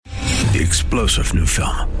The explosive new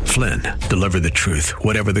film, Flynn, deliver the truth,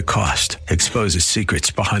 whatever the cost, exposes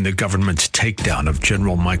secrets behind the government's takedown of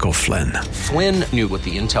General Michael Flynn. Flynn knew what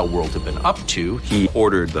the intel world had been up to. He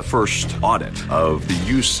ordered the first audit of the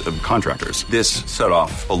use of contractors. This set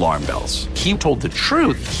off alarm bells. He told the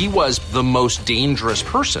truth. He was the most dangerous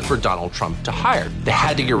person for Donald Trump to hire. They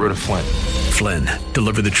had to get rid of Flynn. Flynn,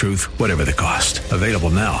 deliver the truth, whatever the cost. Available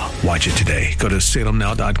now. Watch it today. Go to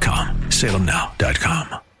salemnow.com.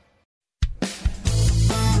 salemnow.com.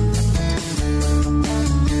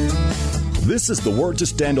 This is the Word to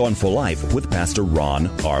Stand On for Life with Pastor Ron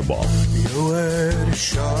Arbaugh. Your word is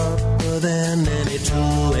sharper than any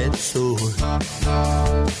two-edged sword,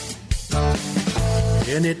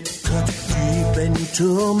 and it cuts deep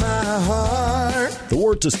into my heart. The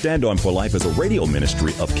Word to Stand On for Life is a radio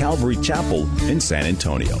ministry of Calvary Chapel in San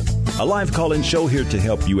Antonio. A live call-in show here to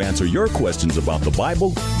help you answer your questions about the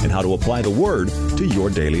Bible and how to apply the Word to your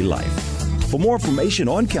daily life. For more information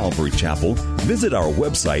on Calvary Chapel, visit our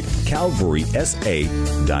website,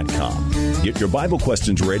 calvarysa.com. Get your Bible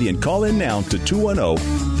questions ready and call in now to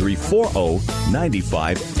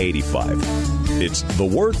 210-340-9585. It's The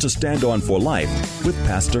Word to Stand On for Life with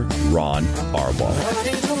Pastor Ron Arbaugh.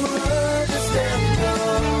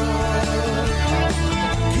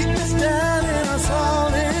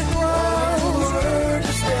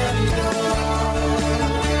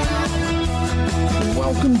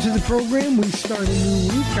 Welcome to the program. We start a new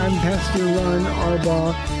week. I'm Pastor Ron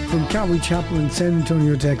Arbaugh from Calvary Chapel in San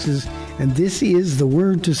Antonio, Texas. And this is The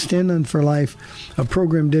Word to Stand On for Life, a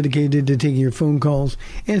program dedicated to taking your phone calls,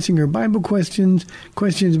 answering your Bible questions,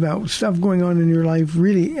 questions about stuff going on in your life,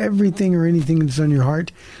 really everything or anything that's on your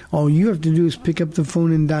heart. All you have to do is pick up the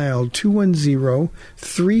phone and dial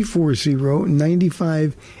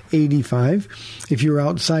 210-340-9585. If you're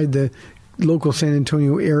outside the local San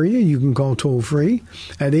Antonio area, you can call toll-free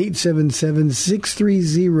at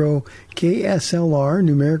 877-630-KSLR.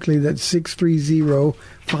 Numerically, that's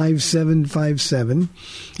 630-5757.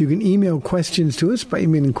 You can email questions to us by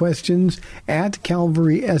emailing questions at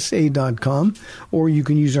calvarysa.com, or you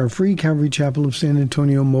can use our free Calvary Chapel of San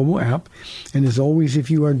Antonio mobile app. And as always, if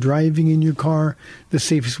you are driving in your car, the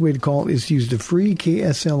safest way to call is to use the free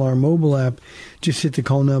KSLR mobile app. Just hit the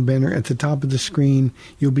Call Now banner at the top of the screen.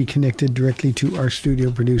 You'll be connected directly to our studio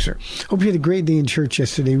producer. Hope you had a great day in church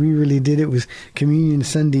yesterday. We really did. It was Communion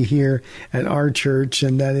Sunday here at our church,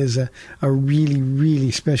 and that is a really, really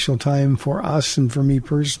special time for us and for me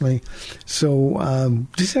personally. So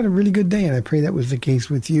just had a really good day, and I pray that was the case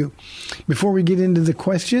with you. Before we get into the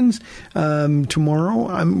questions,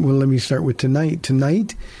 tomorrow, let me start with tonight.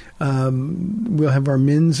 Tonight, we'll have our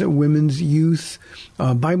men's, women's, youth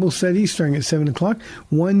Bible study starting at 7 o'clock.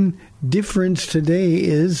 One difference today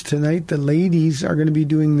is tonight the ladies are going to be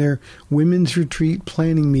doing their women's retreat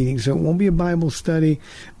planning meeting. So it won't be a Bible study,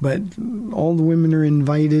 but all the women are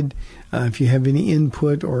invited. If you have any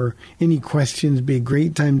input or any questions, it'd be a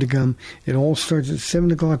great time to come. It all starts at 7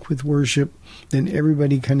 o'clock with worship. Then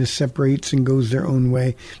everybody kind of separates and goes their own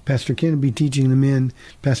way. Pastor Ken will be teaching the men,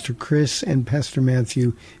 Pastor Chris and Pastor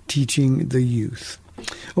Matthew teaching the youth.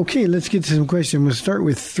 Okay, let's get to some questions. We'll start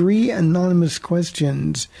with 3 anonymous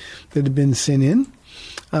questions that have been sent in.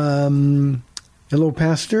 Hello,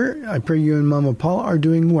 Pastor. I pray you and Mama Paula are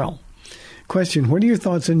doing well. Question, what are your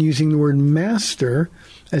thoughts on using the word master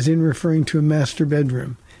as in referring to a master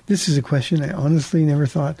bedroom? This is a question I honestly never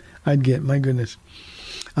thought I'd get. My goodness.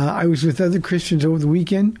 I was with other Christians over the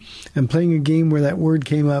weekend and playing a game where that word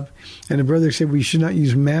came up, and a brother said we should not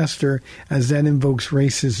use master as that invokes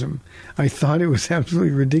racism. I thought it was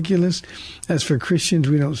absolutely ridiculous. As for Christians,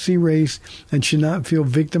 we don't see race and should not feel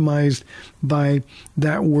victimized by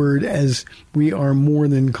that word, as we are more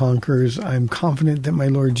than conquerors. I'm confident that my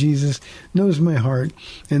Lord Jesus knows my heart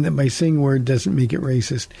and that by saying a word doesn't make it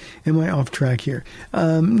racist. Am I off track here?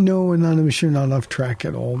 No, Anonymous, you're not off track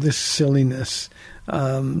at all. This silliness.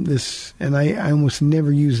 And I almost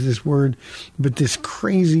never use this word, but this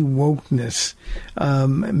crazy wokeness.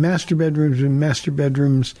 Master bedrooms have been master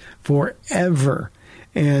bedrooms forever,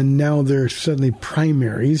 and now they're suddenly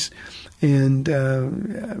primaries. And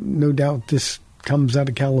no doubt this comes out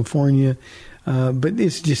of California, but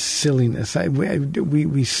it's just silliness.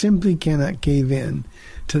 We simply cannot cave in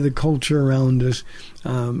to the culture around us.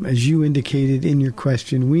 As you indicated in your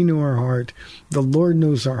question, we know our heart. The Lord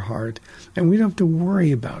knows our heart. And we don't have to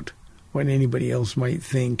worry about what anybody else might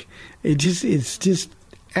think. It's just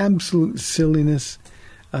absolute silliness.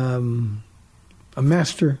 A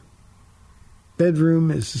master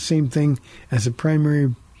bedroom is the same thing as a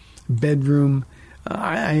primary bedroom.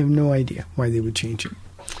 I have no idea why they would change it.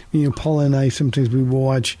 You know, Paula and I, sometimes we will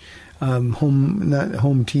watch not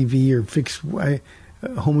home TV or fixed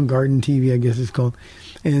home and garden TV, I guess it's called,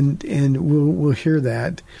 and we'll hear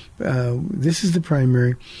that. This is the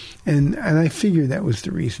primary, and I figured that was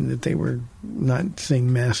the reason that they were not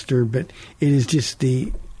saying master, but it is just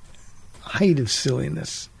the height of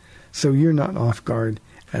silliness. So you're not off guard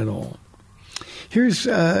at all. Here's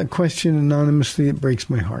a question anonymously that breaks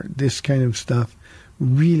my heart. This kind of stuff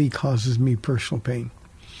really causes me personal pain.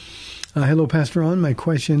 Hello, Pastor Ron. My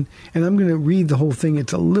question, and I'm going to read the whole thing.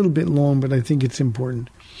 It's a little bit long, but I think it's important.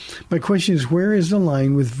 My question is, where is the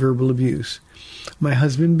line with verbal abuse? My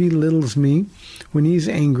husband belittles me when he's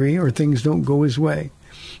angry or things don't go his way.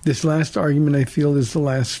 This last argument, I feel, is the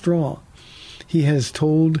last straw. He has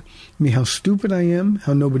told me how stupid I am,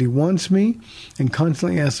 how nobody wants me, and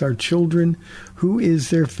constantly asks our children who is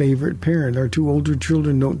their favorite parent. Our 2 older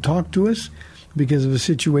children don't talk to us because of a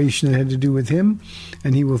situation that had to do with him,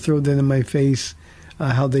 and he will throw that in my face,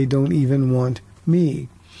 how they don't even want me.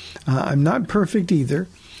 I'm not perfect either.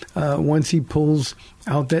 Once he pulls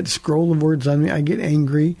out that scroll of words on me, I get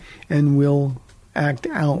angry and will act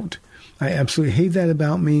out. I absolutely hate that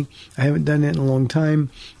about me. I haven't done it in a long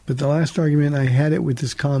time, but the last argument I had it with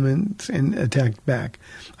his comments and attacked back.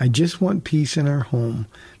 I just want peace in our home.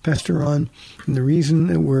 Pastor Ron, and the reason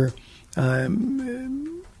that we're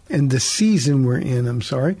and the season we're in,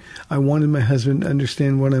 I wanted my husband to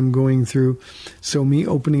understand what I'm going through, so me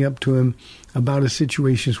opening up to him about a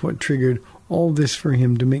situation is what triggered all this for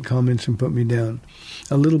him to make comments and put me down.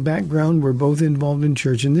 A little background, we're both involved in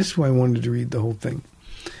church, and this is why I wanted to read the whole thing.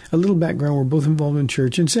 A little background, we're both involved in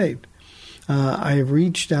church and saved. I have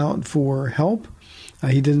reached out for help.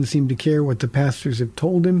 He doesn't seem to care what the pastors have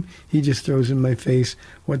told him. He just throws in my face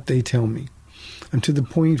what they tell me. I'm to the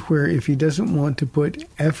point where if he doesn't want to put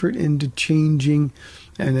effort into changing,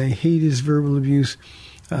 and I hate his verbal abuse,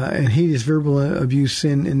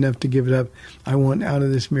 sin enough to give it up, I want out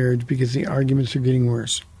of this marriage because the arguments are getting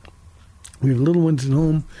worse. We have little ones at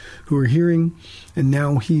home who are hearing, and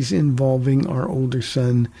now he's involving our older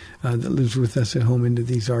son that lives with us at home into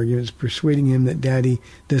these arguments, persuading him that Daddy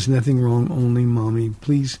does nothing wrong, only Mommy.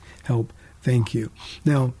 Please help. Thank you.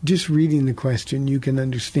 Now, just reading the question, you can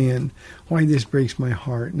understand why this breaks my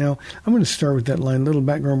heart. Now, I'm going to start with that line, little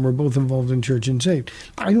background, we're both involved in church and saved.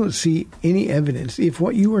 I don't see any evidence. If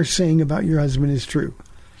what you are saying about your husband is true,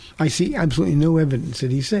 I see absolutely no evidence that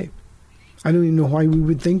he's saved. I don't even know why we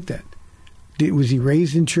would think that. Was he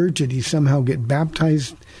raised in church? Did he somehow get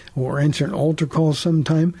baptized or answer an altar call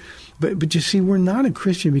sometime? But you see, we're not a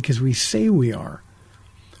Christian because we say we are.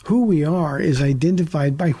 Who we are is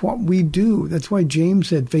identified by what we do. That's why James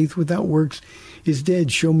said, faith without works is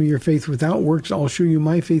dead. Show me your faith without works. I'll show you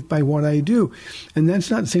my faith by what I do. And that's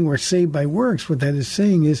not saying we're saved by works. What that is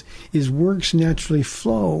saying is works naturally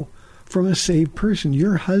flow from a saved person.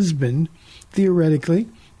 Your husband, theoretically,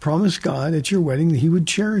 promised God at your wedding that he would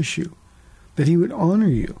cherish you, that he would honor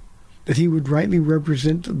you, that he would rightly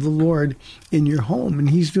represent the Lord in your home. And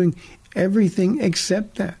he's doing everything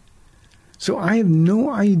except that. So I have no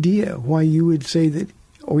idea why you would say that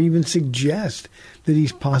or even suggest that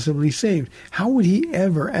he's possibly saved. How would he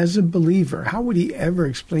ever, as a believer, how would he ever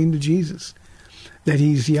explain to Jesus that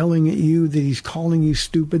he's yelling at you, that he's calling you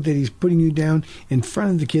stupid, that he's putting you down in front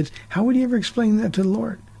of the kids? How would he ever explain that to the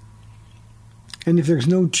Lord? And if there's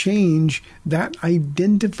no change, that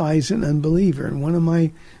identifies an unbeliever. And one of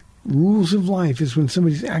my rules of life is when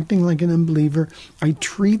somebody's acting like an unbeliever, I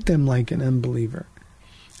treat them like an unbeliever.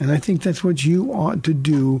 And I think that's what you ought to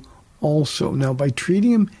do also. Now, by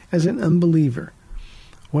treating him as an unbeliever,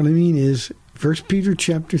 what I mean is 1 Peter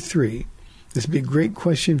chapter 3. This would be a great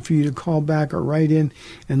question for you to call back or write in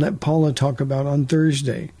and let Paula talk about on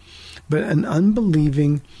Thursday. But an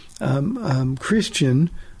unbelieving Christian,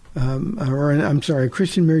 a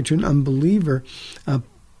Christian married to an unbeliever,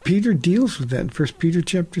 Peter deals with that in 1 Peter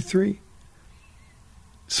chapter 3.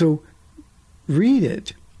 So read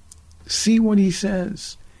it, see what he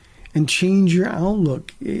says, and change your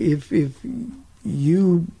outlook. If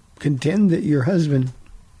you contend that your husband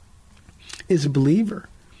is a believer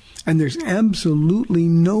and there's absolutely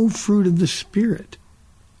no fruit of the Spirit,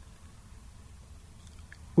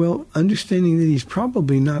 well, understanding that he's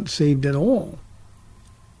probably not saved at all.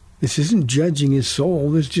 This isn't judging his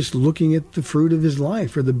soul. It's just looking at the fruit of his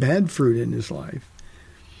life or the bad fruit in his life.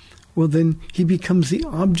 Well, then he becomes the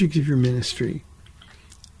object of your ministry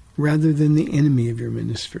rather than the enemy of your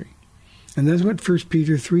ministry. And that's what 1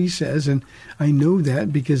 Peter 3 says, and I know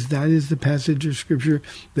that because that is the passage of Scripture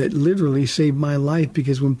that literally saved my life,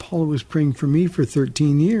 because when Paula was praying for me for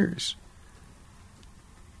 13 years,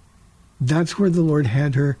 that's where the Lord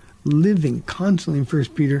had her living constantly in 1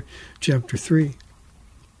 Peter chapter 3.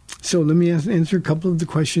 So let me answer a couple of the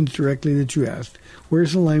questions directly that you asked.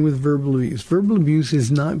 Where's the line with verbal abuse? Verbal abuse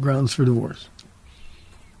is not grounds for divorce.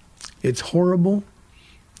 It's horrible.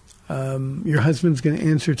 Your husband's going to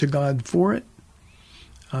answer to God for it.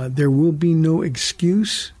 There will be no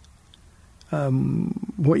excuse.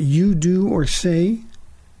 What you do or say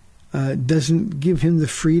doesn't give him the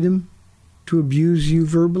freedom to abuse you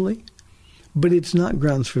verbally, but it's not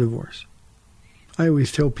grounds for divorce. I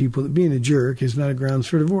always tell people that being a jerk is not a grounds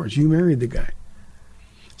for divorce. You married the guy.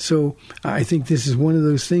 So I think this is one of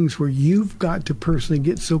those things where you've got to personally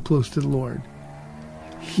get so close to the Lord.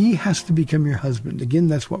 He has to become your husband. Again,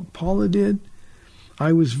 that's what Paula did.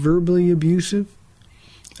 I was verbally abusive.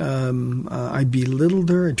 I belittled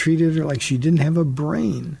her. I treated her like she didn't have a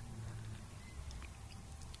brain.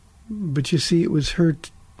 But you see, it was her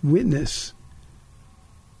witness,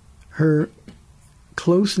 her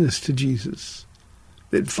closeness to Jesus,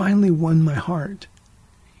 that finally won my heart.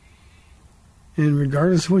 And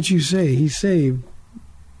regardless of what you say, he's saved.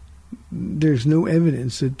 There's no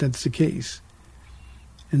evidence that that's the case.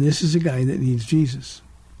 And this is a guy that needs Jesus.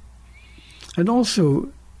 I'd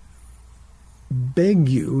also beg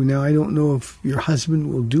you, now I don't know if your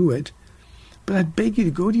husband will do it, but I'd beg you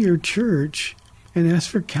to go to your church and ask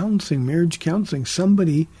for counseling, marriage counseling.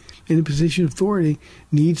 Somebody in a position of authority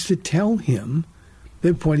needs to tell him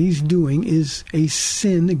that what he's doing is a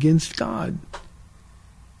sin against God.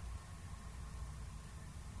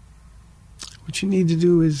 What you need to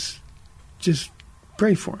do is just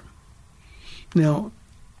pray for him. Now,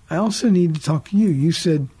 I also need to talk to you. You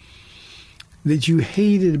said that you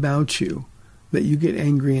hate it about you, that you get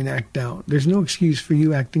angry and act out. There's no excuse for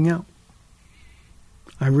you acting out.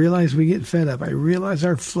 I realize we get fed up. I realize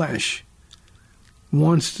our flesh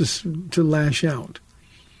wants to lash out.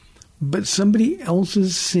 But somebody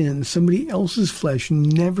else's sin, somebody else's flesh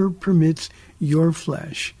never permits your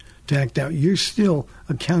flesh to act out. You're still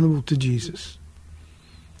accountable to Jesus.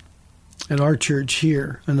 At our church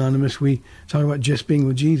here, Anonymous, we talk about just being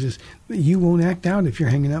with Jesus. You won't act out if you're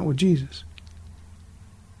hanging out with Jesus.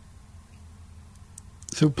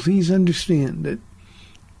 So please understand that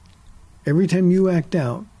every time you act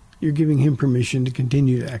out, you're giving him permission to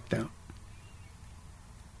continue to act out.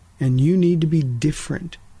 And you need to be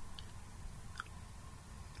different.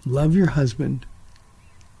 Love your husband.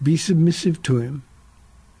 Be submissive to him,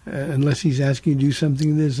 unless he's asking you to do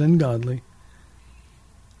something that is ungodly.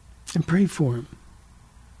 And pray for him.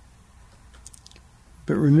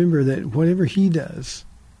 But remember that whatever he does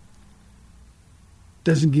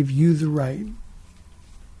doesn't give you the right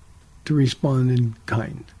to respond in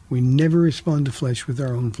kind. We never respond to flesh with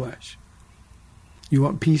our own flesh. You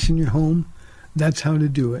want peace in your home? That's how to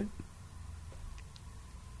do it.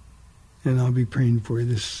 And I'll be praying for you.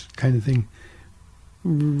 This kind of thing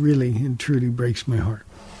really and truly breaks my heart.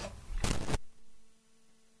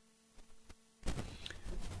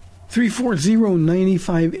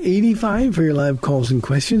 340-9585 for your live calls and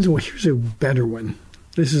questions. Well, here's a better one.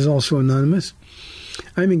 This is also anonymous.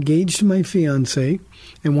 I'm engaged to my fiance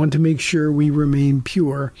and want to make sure we remain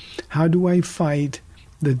pure. How do I fight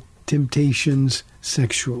the temptations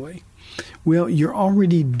sexually? Well, you're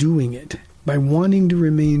already doing it by wanting to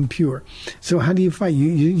remain pure. So how do you fight?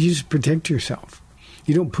 You just protect yourself.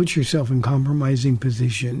 You don't put yourself in compromising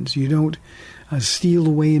positions. You don't steal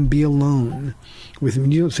away and be alone with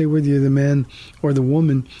him. You don't say whether you're the man or the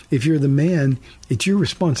woman. If you're the man, it's your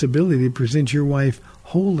responsibility to present your wife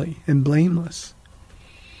holy and blameless.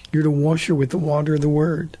 You're to wash her with the water of the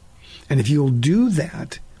Word. And if you'll do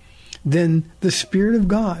that, then the Spirit of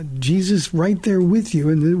God, Jesus right there with you,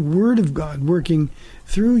 and the Word of God working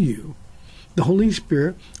through you, the Holy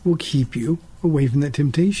Spirit will keep you away from that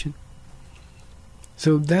temptation.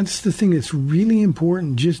 So that's the thing that's really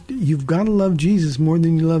important. Just, you've got to love Jesus more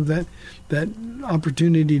than you love that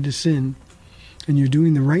opportunity to sin. And you're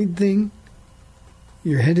doing the right thing.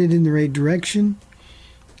 You're headed in the right direction.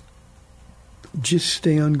 Just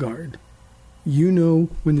stay on guard. You know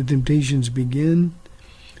when the temptations begin.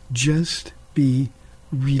 Just be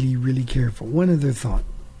really, really careful. One other thought.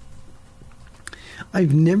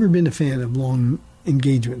 I've never been a fan of long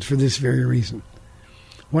engagements for this very reason.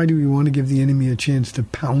 Why do we want to give the enemy a chance to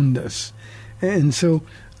pound us? And so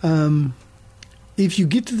if you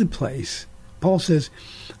get to the place, Paul says,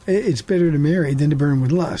 it's better to marry than to burn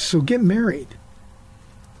with lust. So get married.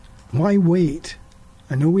 Why wait?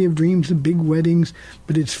 I know we have dreams of big weddings,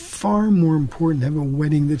 but it's far more important to have a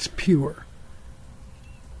wedding that's pure.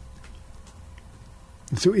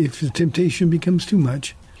 And so if the temptation becomes too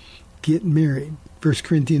much, get married. 1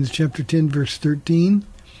 Corinthians chapter 10, verse 13.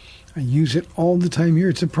 I use it all the time here.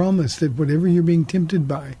 It's a promise that whatever you're being tempted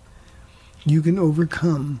by, you can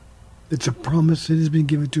overcome It's a promise that has been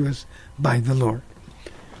given to us by the Lord.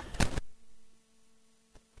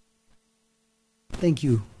 Thank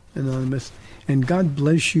you, Anonymous. And God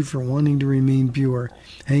bless you for wanting to remain pure.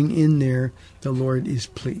 Hang in there. The Lord is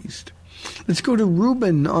pleased. Let's go to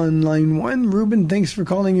Reuben on line 1. Reuben, thanks for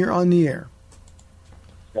calling. You're on the air.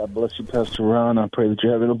 God bless you, Pastor Ron. I pray that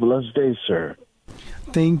you're having a blessed day, sir.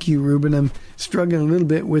 Thank you, Reuben. I'm struggling a little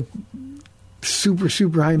bit with super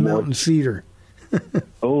high mountain cedar.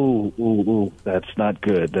 Oh, that's not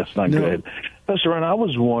good. That's not good. Pastor Ron, I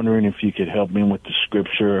was wondering if you could help me with the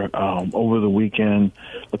scripture. Over the weekend,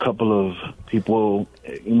 a couple of people,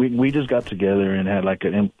 we just got together and had like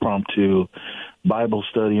an impromptu Bible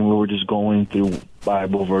study, and we were just going through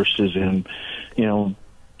Bible verses and,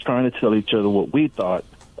 trying to tell each other what we thought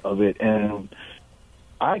of it. And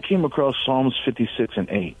I came across Psalms 56 and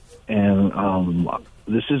 8. And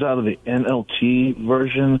this is out of the NLT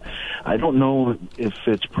version. I don't know if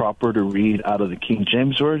it's proper to read out of the King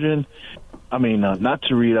James Version. I mean, not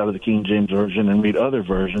to read out of the King James Version and read other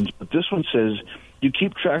versions, but this one says, "You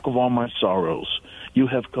keep track of all my sorrows. You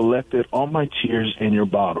have collected all my tears in your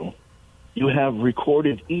bottle. You have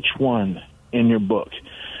recorded each one in your book."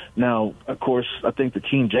 Now, of course, I think the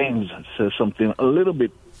King James says something a little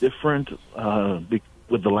bit different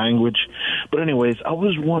with the language. But anyways, I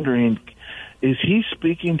was wondering, is he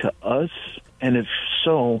speaking to us? And if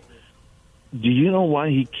so, do you know why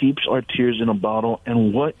he keeps our tears in a bottle,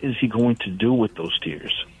 and what is he going to do with those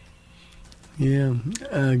tears? Yeah,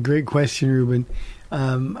 great question, Reuben.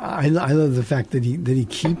 I love the fact that he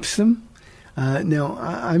keeps them. Now,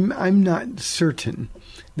 I'm not certain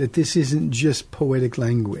that this isn't just poetic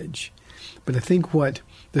language, but I think what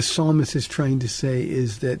the psalmist is trying to say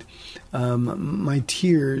is that my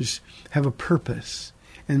tears have a purpose,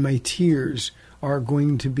 and my tears are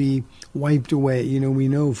going to be wiped away. We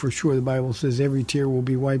know for sure the Bible says every tear will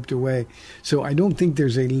be wiped away. So I don't think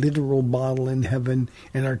there's a literal bottle in heaven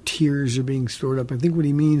and our tears are being stored up. I think what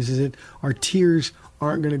he means is that our tears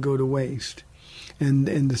aren't going to go to waste. And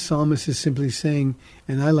the psalmist is simply saying,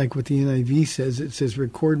 and I like what the NIV says, it says,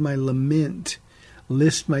 "Record my lament,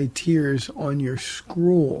 list my tears on your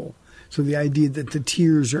scroll." So the idea that the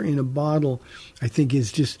tears are in a bottle, I think,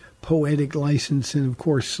 is just poetic license. And of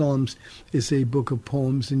course, Psalms is a book of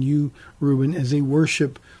poems. And you, Reuben, as a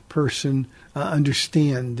worship person,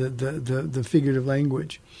 understand the figurative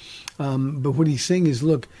language. But what he's saying is,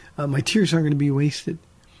 look, my tears aren't going to be wasted.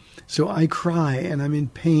 So I cry and I'm in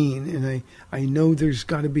pain, and I know there's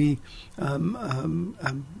got to be some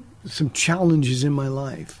challenges in my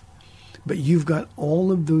life. But you've got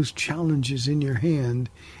all of those challenges in your hand,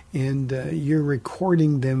 and you're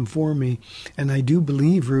recording them for me. And I do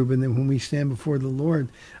believe, Reuben, that when we stand before the Lord,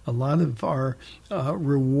 a lot of our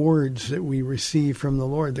rewards that we receive from the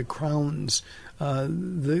Lord, the crowns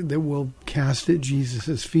that we'll cast at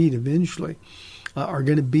Jesus' feet eventually, are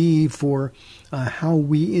going to be for how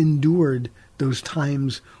we endured those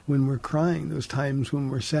times when we're crying, those times when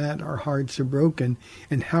we're sad, our hearts are broken,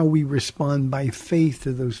 and how we respond by faith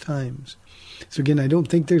to those times. So again, I don't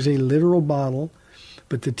think there's a literal bottle,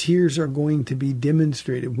 but the tears are going to be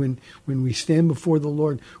demonstrated. When we stand before the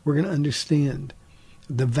Lord, we're going to understand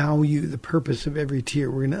the value, the purpose of every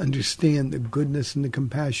tear. We're going to understand the goodness and the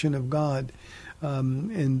compassion of God,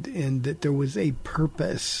 and that there was a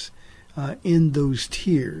purpose in those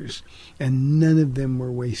tears, and none of them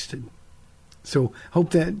were wasted. So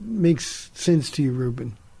hope that makes sense to you,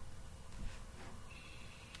 Reuben.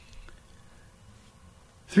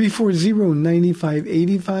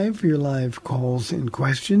 340-9585 for your live calls and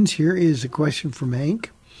questions. Here is a question from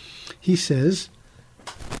Hank. He says,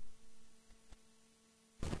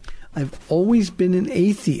 "I've always been an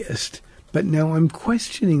atheist, but now I'm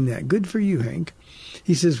questioning that." Good for you, Hank.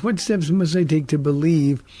 He says, "What steps must I take to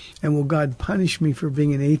believe, and will God punish me for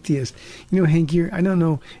being an atheist?" Hank, I don't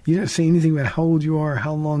know, you don't say anything about how old you are,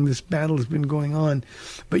 how long this battle has been going on,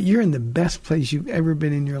 but you're in the best place you've ever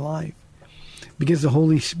been in your life, because the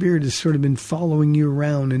Holy Spirit has sort of been following you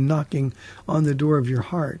around and knocking on the door of your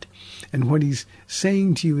heart. And what he's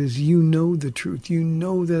saying to you is, you know the truth. You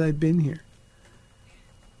know that I've been here.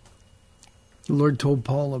 The Lord told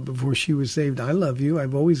Paula before she was saved, "I love you.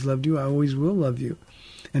 I've always loved you. I always will love you."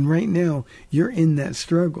 And right now, you're in that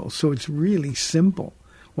struggle. So it's really simple.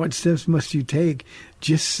 What steps must you take?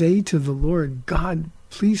 Just say to the Lord, "God,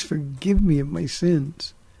 please forgive me of my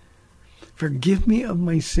sins. Forgive me of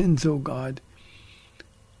my sins, oh God.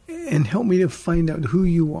 And help me to find out who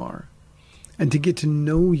you are, and to get to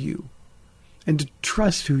know you, and to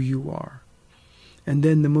trust who you are." And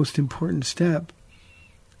then the most important step,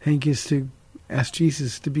 Hank, is to ask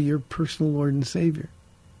Jesus to be your personal Lord and Savior.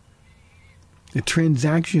 A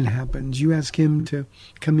transaction happens. You ask him to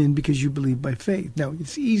come in because you believe by faith. Now,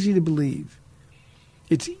 it's easy to believe.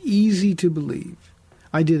 It's easy to believe.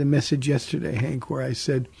 I did a message yesterday, Hank, where I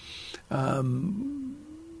said,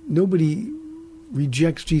 nobody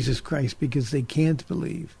rejects Jesus Christ because they can't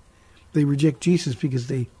believe. They reject Jesus because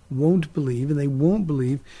they won't believe, and they won't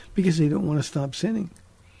believe because they don't want to stop sinning.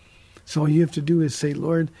 So all you have to do is say,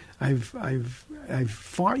 Lord, I've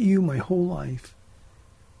fought you my whole life,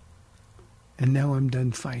 and now I'm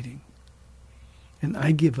done fighting. And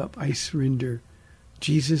I give up. I surrender.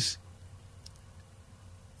 Jesus,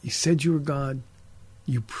 you said you were God.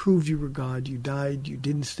 You proved you were God. You died. You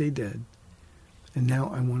didn't stay dead. And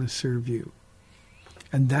now I want to serve you.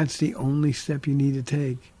 And that's the only step you need to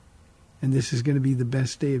take. And this is going to be the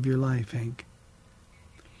best day of your life, Hank.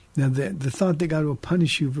 Now, the thought that God will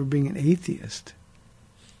punish you for being an atheist,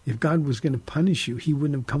 if God was going to punish you, he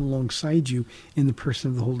wouldn't have come alongside you in the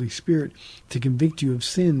person of the Holy Spirit to convict you of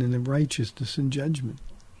sin and of righteousness and judgment.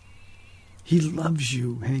 He loves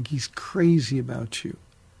you, Hank. He's crazy about you.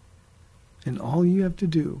 And all you have to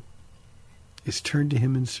do is turn to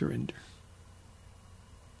him and surrender.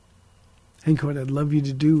 Hank, what I'd love you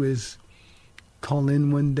to do is call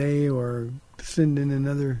in one day or send in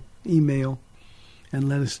another email and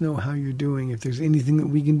let us know how you're doing, if there's anything that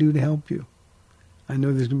we can do to help you. I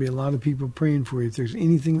know there's going to be a lot of people praying for you. If there's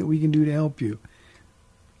anything that we can do to help you,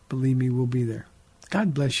 believe me, we'll be there.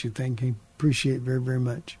 God bless you. Thank you. Appreciate it very, very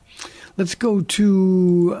much. Let's go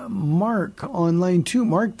to Mark on line 2.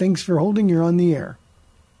 Mark, thanks for holding. You're on the air.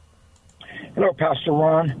 Hello, Pastor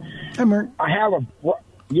Ron. Hi, Mark. I have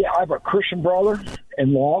a Christian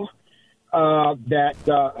brother-in-law that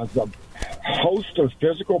has a host of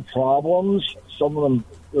physical problems, some of them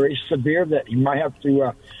very severe, that he might have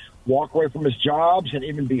to walk away from his jobs and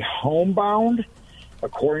even be homebound,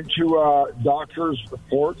 according to doctors'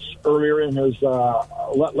 reports earlier in his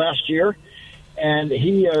last year. And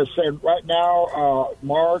he said, right now,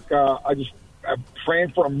 Mark, I'm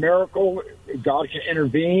praying for a miracle. God can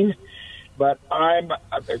intervene. But I'm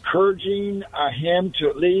encouraging him to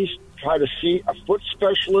at least try to see a foot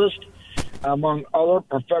specialist among other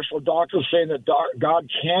professional doctors, saying that God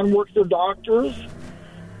can work through doctors.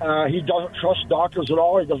 He doesn't trust doctors at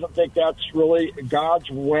all. He doesn't think that's really God's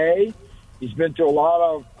way. He's been through a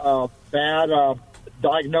lot of bad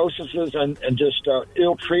diagnoses and just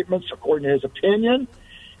ill treatments, according to his opinion.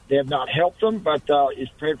 They have not helped him, but he's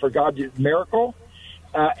praying for God to do a miracle.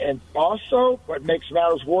 And also, what makes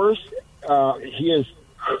matters worse, he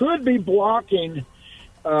could be blocking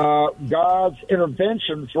God's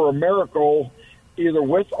intervention for a miracle, either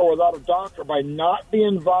with or without a doctor, by not being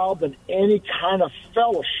involved in any kind of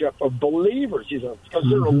fellowship of believers. He's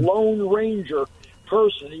considered a Lone Ranger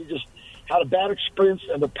person. He just had a bad experience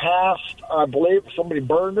in the past. I believe somebody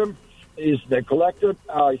burned him. He's neglected.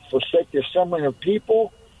 He's forsaken the assembling of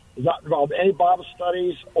people. He's not involved in any Bible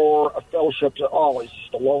studies or a fellowship at all. He's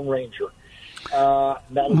just a Lone Ranger.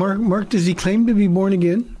 Mark, does he claim to be born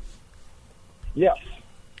again? Yes.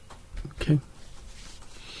 Okay.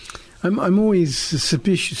 I'm always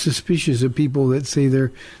suspicious of people that say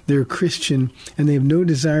they're Christian and they have no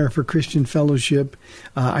desire for Christian fellowship.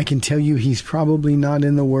 I can tell you he's probably not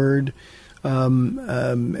in the Word. If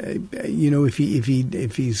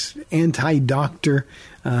he's anti-doctor,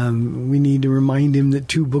 we need to remind him that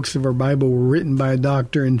 2 books of our Bible were written by a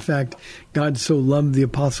doctor. In fact, God so loved the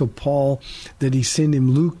Apostle Paul that he sent him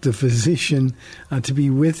Luke, the physician, to be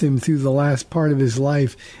with him through the last part of his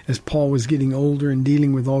life as Paul was getting older and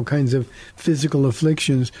dealing with all kinds of physical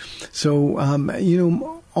afflictions. So,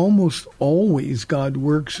 almost always God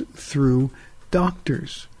works through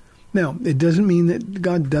doctors. Now, it doesn't mean that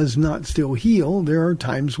God does not still heal. There are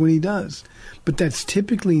times when he does. But that's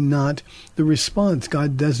typically not the response.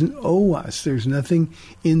 God doesn't owe us. There's nothing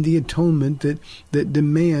in the atonement that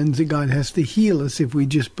demands that God has to heal us if we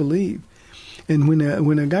just believe. And when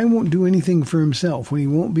a guy won't do anything for himself, when he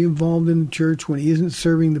won't be involved in the church, when he isn't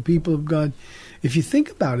serving the people of God, if you think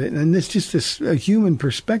about it, and it's just a human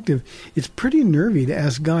perspective, it's pretty nervy to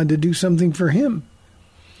ask God to do something for him.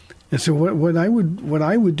 And so what I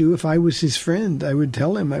would do if I was his friend, I would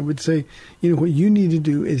tell him, I would say, what you need to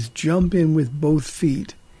do is jump in with both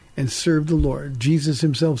feet and serve the Lord. Jesus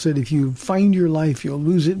himself said, if you find your life, you'll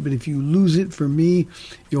lose it. But if you lose it for me,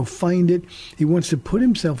 you'll find it. He wants to put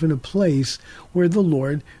himself in a place where the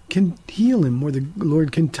Lord can heal him, where the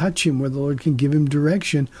Lord can touch him, where the Lord can give him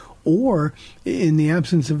direction. Or in the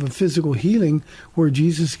absence of a physical healing, where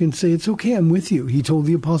Jesus can say, it's okay, I'm with you. He told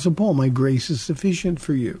the Apostle Paul, my grace is sufficient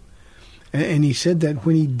for you. And he said that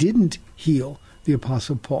when he didn't heal the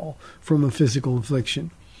Apostle Paul from a physical affliction.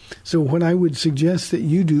 So what I would suggest that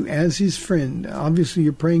you do as his friend, obviously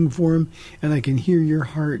you're praying for him, and I can hear your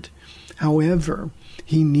heart. However,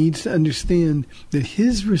 he needs to understand that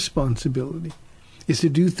his responsibility is to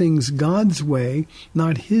do things God's way,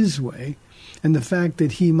 not his way. And the fact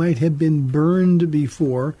that he might have been burned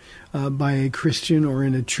before by a Christian or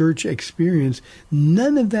in a church experience,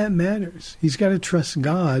 none of that matters. He's got to trust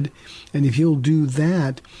God, and if he'll do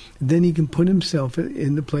that, then he can put himself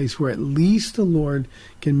in the place where at least the Lord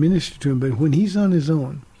can minister to him. But when he's on his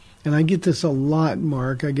own, and I get this a lot,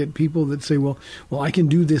 Mark, I get people that say, well, I can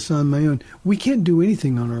do this on my own. We can't do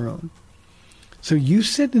anything on our own. So you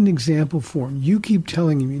set an example for him. You keep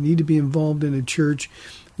telling him you need to be involved in a church.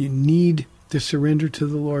 You need to surrender to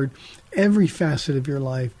the Lord every facet of your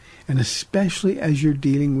life, and especially as you're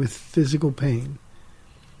dealing with physical pain.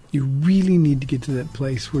 You really need to get to that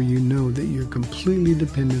place where you know that you're completely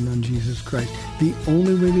dependent on Jesus Christ. The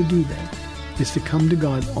only way to do that is to come to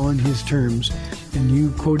God on his terms. And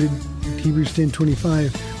you quoted Hebrews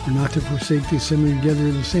 10:25, "We're not to forsake the assembly together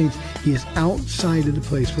of the saints." He is outside of the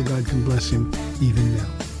place where God can bless him even now.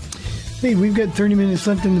 Hey, we've got 30 minutes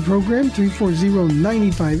left in the program,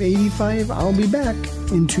 340-9585. I'll be back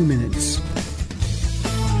in 2 minutes.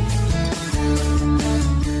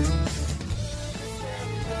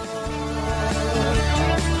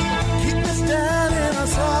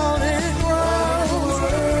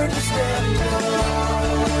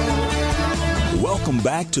 Welcome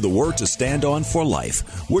back to the Word to Stand On for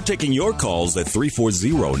Life. We're taking your calls at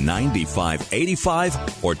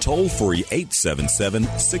 340-9585 or toll free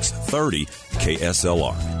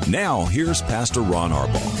 877-630-KSLR. Now, here's Pastor Ron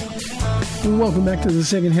Arbaugh. Welcome back to the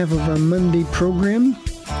second half of our Monday program,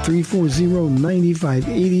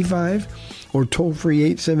 340-9585 or toll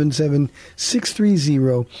free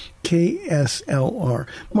 877-630-KSLR.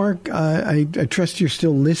 Mark, I trust you're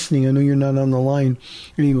still listening. I know you're not on the line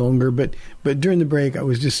any longer, but during the break, I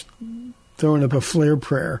was just throwing up a flare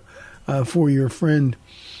prayer for your friend.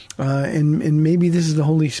 And maybe this is the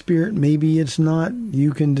Holy Spirit. Maybe it's not.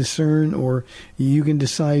 You can discern, or you can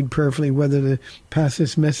decide prayerfully whether to pass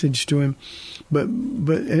this message to him. But I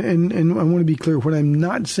want to be clear. What I'm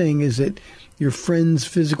not saying is that your friend's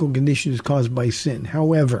physical condition is caused by sin.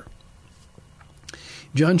 However,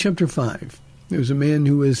 John chapter 5, there was a man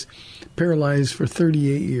who was paralyzed for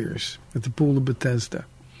 38 years at the pool of Bethesda.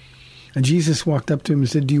 And Jesus walked up to him and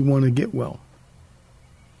said, "Do you want to get well?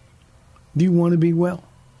 Do you want to be well?"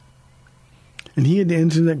 And he had to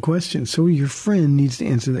answer that question. So your friend needs to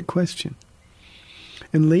answer that question.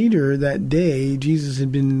 And later that day, Jesus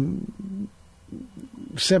had been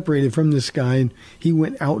separated from this guy, and he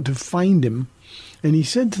went out to find him. And he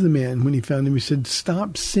said to the man, when he found him, he said,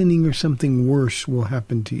 "Stop sinning or something worse will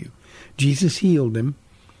happen to you." Jesus healed him.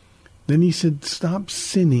 Then he said, "Stop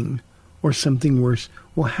sinning or something worse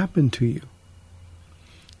will happen to you."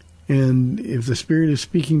 And if the Spirit is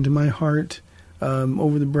speaking to my heart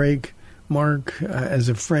over the break, Mark, as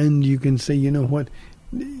a friend, you can say, you know what,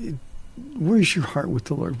 where's your heart with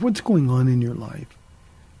the Lord? What's going on in your life?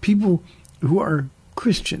 People who are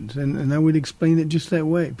Christians, and I would explain it just that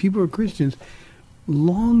way. People who are Christians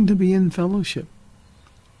long to be in fellowship.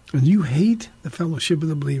 And you hate the fellowship of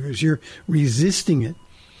the believers. You're resisting it.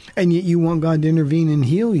 And yet you want God to intervene and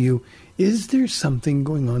heal you. Is there something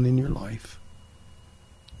going on in your life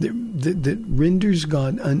that renders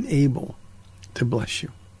God unable to bless you?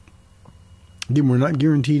 Again, we're not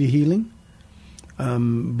guaranteed a healing,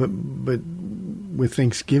 but with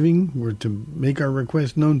thanksgiving, we're to make our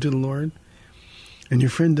request known to the Lord. And your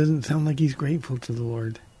friend doesn't sound like he's grateful to the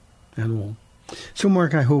Lord at all. So,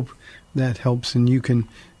 Mark, I hope that helps, and you can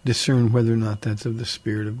discern whether or not that's of the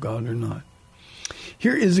Spirit of God or not.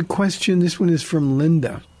 Here is a question. This one is from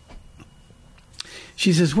Linda.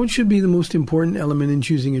 She says, "What should be the most important element in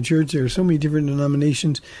choosing a church? There are so many different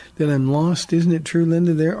denominations that I'm lost." Isn't it true,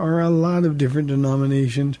 Linda? There are a lot of different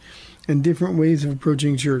denominations and different ways of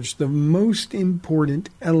approaching church. The most important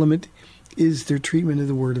element is their treatment of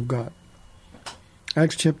the Word of God.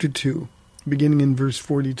 Acts chapter 2, beginning in verse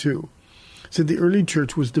 42, said the early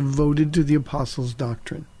church was devoted to the apostles'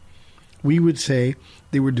 doctrine. We would say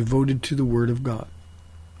they were devoted to the Word of God,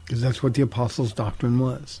 because that's what the apostles' doctrine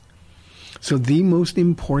was. So the most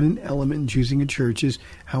important element in choosing a church is,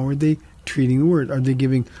 how are they treating the Word? Are they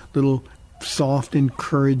giving little soft,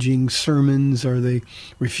 encouraging sermons? Are they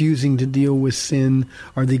refusing to deal with sin?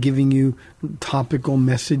 Are they giving you topical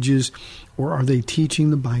messages? Or are they teaching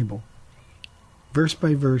the Bible? Verse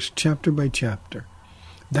by verse, chapter by chapter.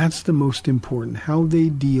 That's the most important, how they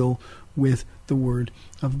deal with the Word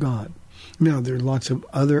of God. Now, there are lots of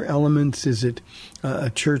other elements. Is it a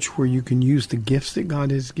church where you can use the gifts that God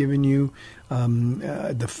has given you,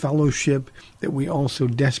 the fellowship that we also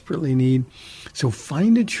desperately need? So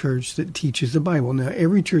find a church that teaches the Bible. Now,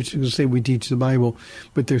 every church is going to say we teach the Bible,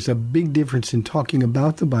 but there's a big difference in talking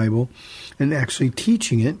about the Bible and actually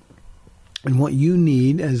teaching it. And what you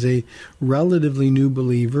need as a relatively new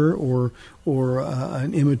believer or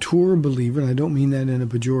an immature believer, and I don't mean that in a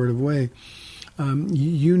pejorative way,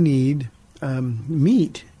 you need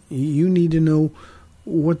meat. You need to know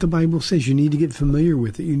what the Bible says. You need to get familiar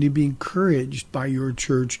with it. You need to be encouraged by your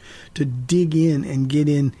church to dig in and get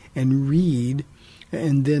in and read,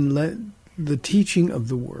 and then let the teaching of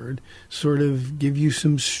the Word sort of give you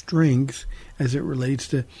some strength as it relates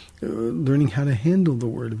to learning how to handle the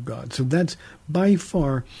Word of God. So that's by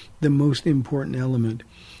far the most important element.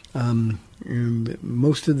 And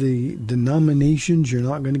most of the denominations, you're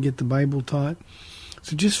not going to get the Bible taught.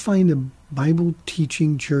 So just find a Bible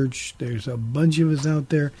teaching church. There's a bunch of us out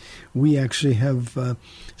there. We actually have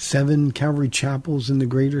 7 Calvary chapels in the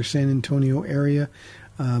greater San Antonio area.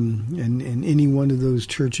 And any one of those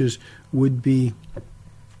churches would be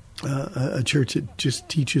a church that just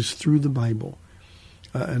teaches through the Bible,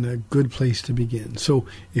 and a good place to begin. So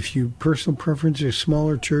if you personal preference, a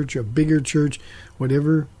smaller church, a bigger church,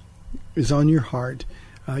 whatever is on your heart,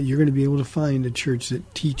 you're going to be able to find a church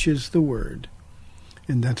that teaches the Word,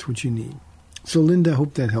 and that's what you need. So Linda, I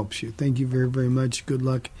hope that helps you. Thank you very, very much. Good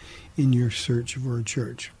luck in your search for a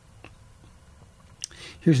church.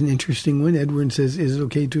 Here's an interesting one. Edward says, is it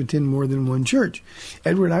okay to attend more than one church?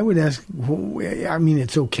 Edward, I would ask, I mean,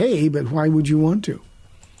 it's okay, but why would you want to?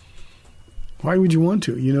 Why would you want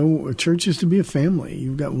to? You know, a church is to be a family.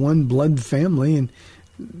 You've got one blood family, and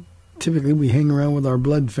typically we hang around with our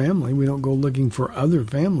blood family. We don't go looking for other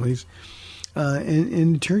families.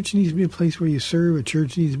 And the church needs to be a place where you serve. A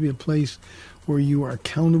church needs to be a place where you are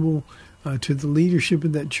accountable to the leadership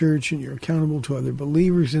of that church, and you're accountable to other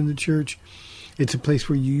believers in the church. It's a place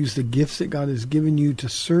where you use the gifts that God has given you to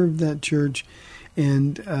serve that church,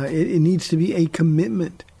 and it needs to be a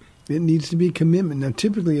commitment. It needs to be a commitment. Now,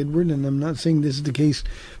 typically, Edward, and I'm not saying this is the case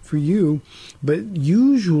for you, but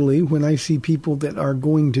usually when I see people that are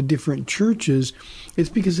going to different churches, it's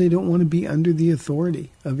because they don't want to be under the authority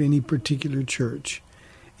of any particular church.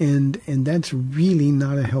 And that's really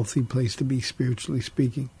not a healthy place to be, spiritually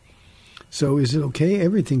speaking. So is it okay?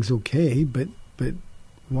 Everything's okay, but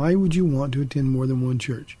why would you want to attend more than one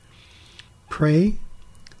church? Pray,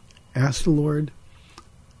 ask the Lord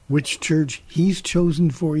which church He's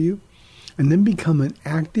chosen for you, and then become an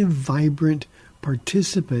active, vibrant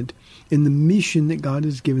participant in the mission that God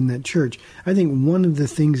has given that church. I think one of the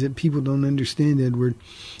things that people don't understand, Edward,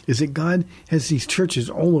 is that God has these churches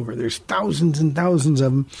all over. There's thousands and thousands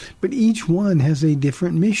of them, but each one has a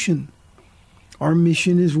different mission. Our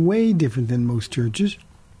mission is way different than most churches.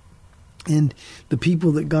 And the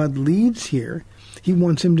people that God leads here, He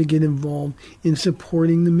wants them to get involved in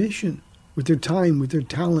supporting the mission with their time, with their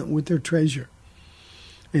talent, with their treasure.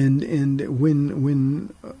 And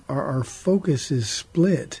when our focus is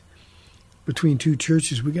split between two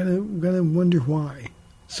churches, we gotta wonder why.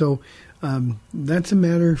 So that's a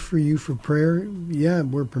matter for you for prayer. Yeah,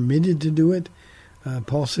 we're permitted to do it.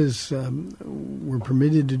 Paul says we're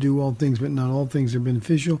permitted to do all things, but not all things are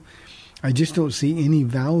beneficial. I just don't see any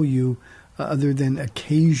value other than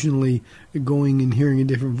occasionally going and hearing a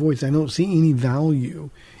different voice. I don't see any value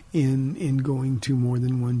in going to more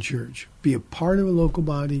than one church. Be a part of a local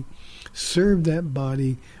body, serve that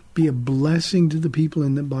body, be a blessing to the people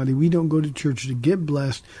in that body. We don't go to church to get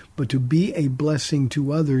blessed, but to be a blessing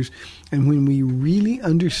to others. And when we really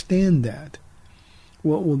understand that,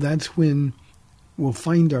 well, that's when we'll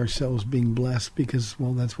find ourselves being blessed, because,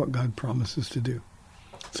 well, that's what God promises to do.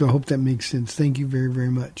 So I hope that makes sense. Thank you very,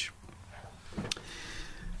 very much.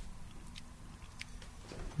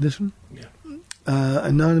 This one? Yeah.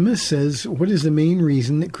 Anonymous says, what is the main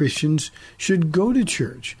reason that Christians should go to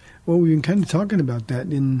church? Well, we've been kind of talking about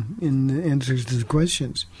that in the answers to the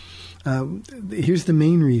questions. Here's the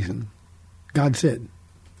main reason. God said.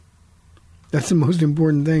 That's the most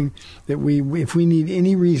important thing, that if we need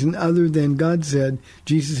any reason other than God said,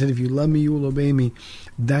 Jesus said, if you love me, you will obey me.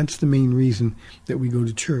 That's the main reason that we go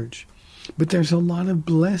to church. But there's a lot of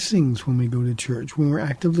blessings when we go to church, when we're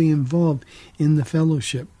actively involved in the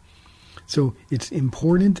fellowship. So it's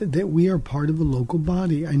important that we are part of a local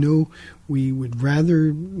body. I know we would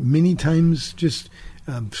rather many times just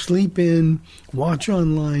sleep in, watch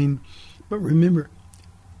online. But remember,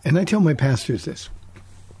 and I tell my pastors this,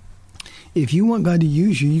 if you want God to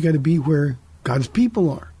use you, you got to be where God's people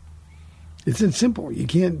are. It's that simple. You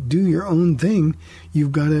can't do your own thing.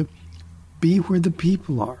 You've got to Be where the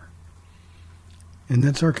people are. And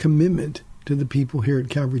that's our commitment to the people here at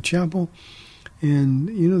Calvary Chapel. And,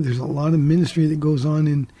 there's a lot of ministry that goes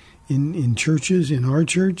on in churches, in our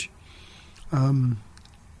church. And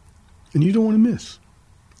you don't want to miss.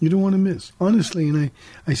 You don't want to miss. Honestly, and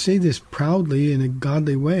I say this proudly in a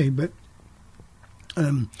godly way, but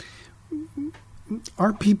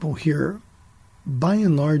our people here, by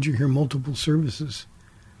and large, are here multiple services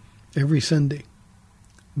every Sunday.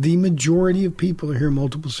 The majority of people are here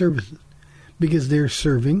multiple services because they're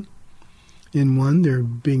serving in one, they're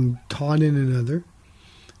being taught in another.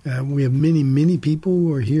 We have many, many people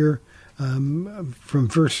who are here from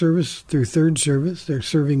first service through third service. They're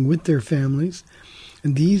serving with their families.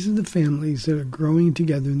 And these are the families that are growing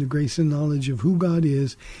together in the grace and knowledge of who God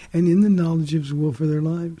is and in the knowledge of His will for their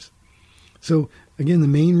lives. So, again, the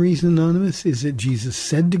main reason, Anonymous, is that Jesus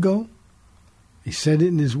said to go. He said it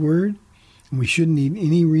in His Word. And we shouldn't need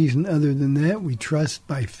any reason other than that. We trust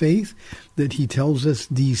by faith that He tells us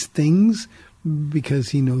these things because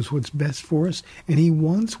He knows what's best for us, and He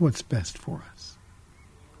wants what's best for us.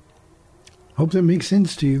 Hope that makes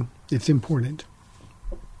sense to you. It's important.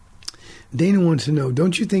 Dana wants to know,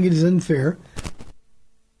 don't you think it is unfair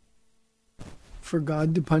for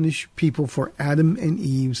God to punish people for Adam and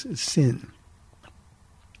Eve's sin?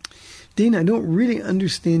 Dana, I don't really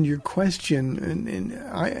understand your question.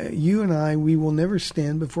 You and I, we will never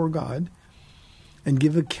stand before God and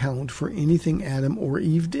give account for anything Adam or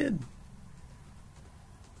Eve did.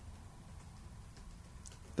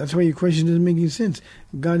 That's why your question doesn't make any sense.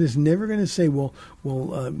 God is never going to say,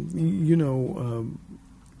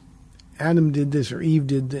 Adam did this or Eve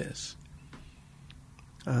did this.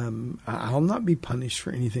 I'll not be punished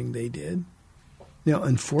for anything they did. Now,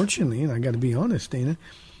 unfortunately, and I got to be honest, Dana,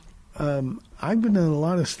 I've been done a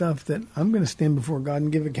lot of stuff that I'm going to stand before God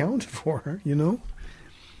and give account for,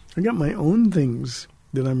 I got my own things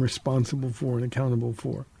that I'm responsible for and accountable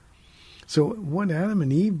for. So what Adam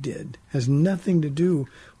and Eve did has nothing to do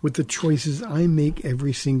with the choices I make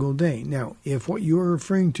every single day. Now, if what you're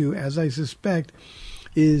referring to, as I suspect,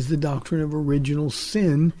 is the doctrine of original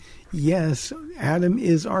sin, yes, Adam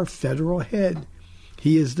is our federal head.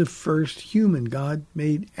 He is the first human. God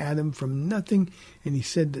made Adam from nothing, and He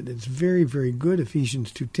said that it's very, very good.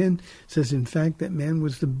 Ephesians 2:10 says, in fact, that man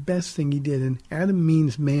was the best thing he did, and Adam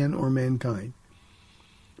means man or mankind.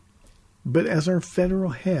 But as our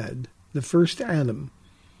federal head, the first Adam,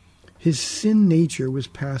 his sin nature was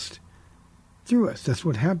passed through us. That's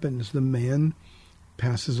what happens. The man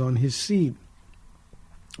passes on his seed,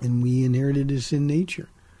 and we inherited his sin nature.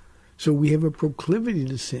 So we have a proclivity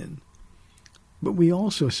to sin. But we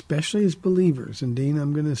also, especially as believers, and Dana,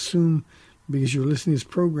 I'm going to assume, because you're listening to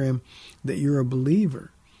this program, that you're a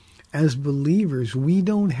believer. As believers, we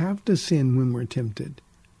don't have to sin when we're tempted.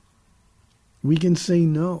 We can say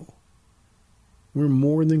no. We're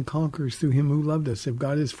more than conquerors through Him who loved us. If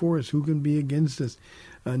God is for us, who can be against us?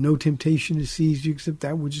 No temptation has seized you except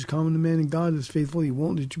that which is common to man, and God is faithful. He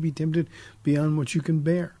won't let you be tempted beyond what you can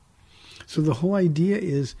bear. So the whole idea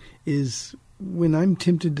is when I'm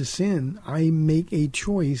tempted to sin, I make a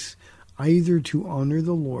choice either to honor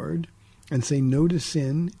the Lord and say no to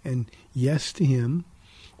sin and yes to Him,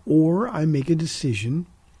 or I make a decision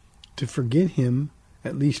to forget Him,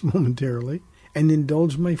 at least momentarily, and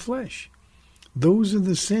indulge my flesh. Those are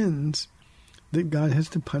the sins that God has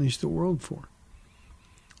to punish the world for.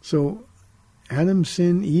 So Adam's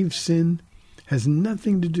sin, Eve's sin, has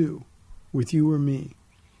nothing to do with you or me.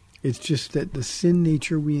 It's just that the sin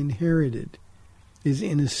nature we inherited is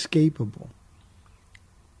inescapable.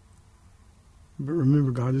 But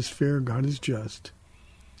remember, God is fair, God is just,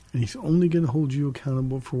 and He's only going to hold you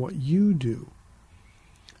accountable for what you do.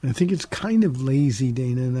 And I think it's kind of lazy,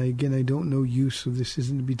 Dana, and I don't know you, so this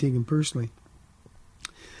isn't to be taken personally.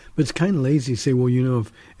 But it's kind of lazy to say, well,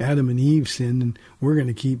 if Adam and Eve sinned and we're going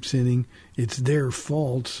to keep sinning, it's their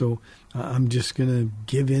fault, so I'm just going to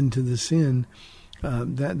give in to the sin.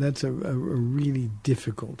 That's a really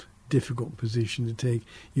difficult position to take.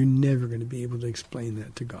 You're never going to be able to explain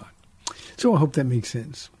that to God. So I hope that makes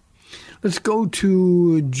sense. Let's go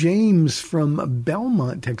to James from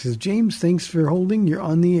Belmont, Texas. James, thanks for holding. You're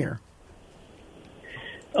on the air.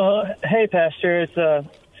 Hey, Pastor.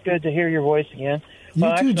 It's good to hear your voice again. You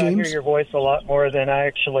too, James. I hear your voice a lot more than I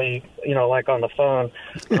actually, like on the phone.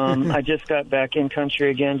 I just got back in country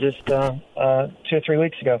again just 2 or 3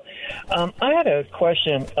 weeks ago. I had a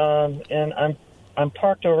question, and I'm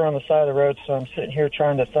parked over on the side of the road, so I'm sitting here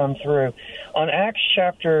trying to thumb through. On Acts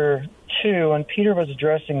chapter 2, when Peter was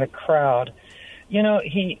addressing the crowd,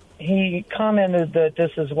 he commented that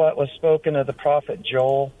this is what was spoken of the prophet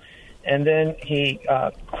Joel, and then he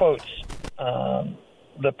quotes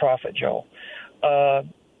the prophet Joel.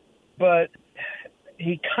 But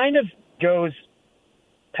he kind of goes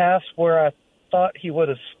past where I thought he would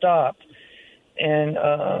have stopped. And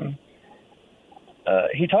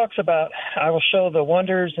he talks about, I will show the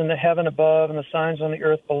wonders in the heaven above and the signs on the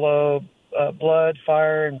earth below, blood,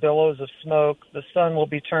 fire, and billows of smoke. The sun will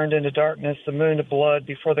be turned into darkness, the moon to blood,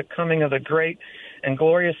 before the coming of the great and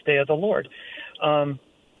glorious day of the Lord. I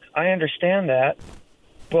understand that,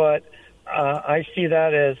 but I see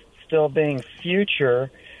that as still being future.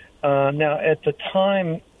 Now, at the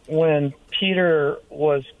time when Peter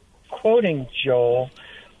was quoting Joel,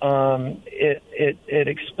 it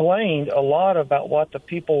explained a lot about what the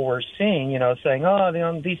people were seeing,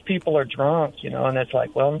 saying, these people are drunk, and it's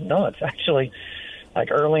like, well, no, it's actually like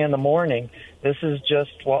early in the morning. This is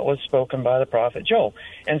just what was spoken by the prophet Joel.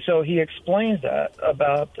 And so he explains that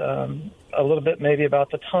about a little bit maybe about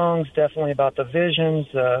the tongues, definitely about the visions,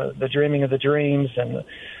 the dreaming of the dreams, and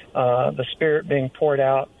the Spirit being poured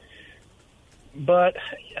out. But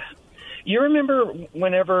you remember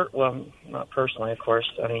whenever, well, not personally, of course.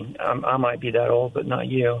 I mean, I might be that old, but not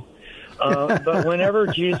you. But whenever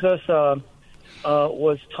Jesus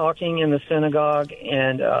was talking in the synagogue,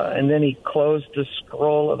 and then he closed the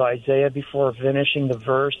scroll of Isaiah before finishing the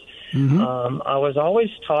verse, I was always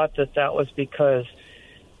taught that was because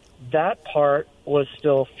that part was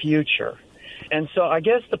still future. And so I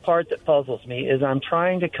guess the part that puzzles me is I'm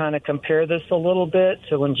trying to kind of compare this a little bit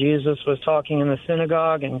to when Jesus was talking in the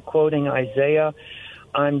synagogue and quoting Isaiah.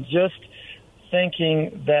 I'm just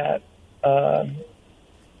thinking that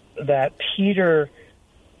that Peter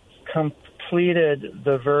completed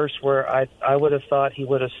the verse where I would have thought he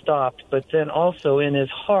would have stopped, but then also in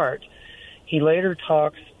his heart, he later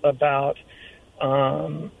talks about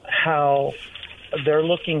how they're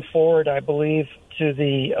looking forward, I believe, to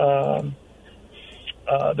the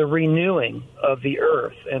renewing of the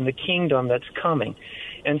earth and the kingdom that's coming.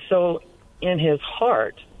 And so in his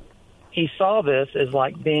heart, he saw this as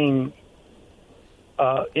like being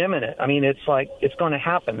imminent. I mean, it's like it's going to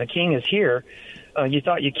happen. The king is here. You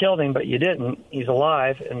thought you killed him, but you didn't. He's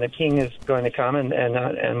alive, and the king is going to come,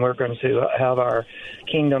 and we're going to have our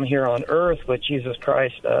kingdom here on earth with Jesus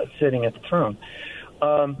Christ sitting at the throne.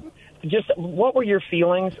 Just what were your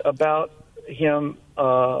feelings about him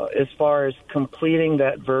as far as completing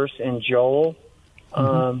that verse in Joel?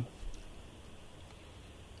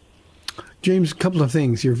 James, a couple of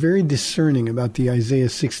things. You're very discerning about the Isaiah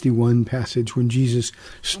 61 passage when Jesus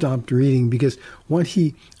stopped reading, because what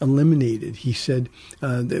he eliminated, he said,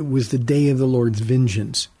 that was the day of the Lord's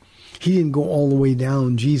vengeance. He didn't go all the way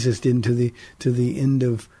down. Jesus didn't to the end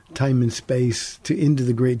of time and space, into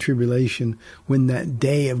the Great Tribulation, when that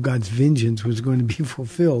day of God's vengeance was going to be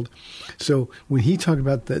fulfilled. So when he talked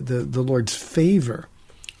about the Lord's favor,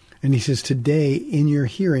 and he says, today in your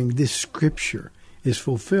hearing, this scripture is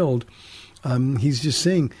fulfilled, he's just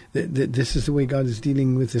saying that this is the way God is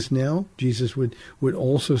dealing with us now. Jesus would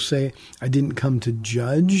also say, I didn't come to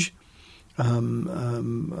judge, but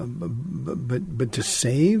to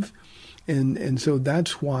save. And so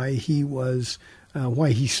that's why he was why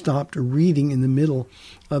he stopped reading in the middle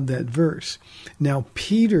of that verse. Now,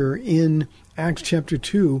 Peter in Acts chapter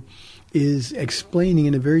 2 is explaining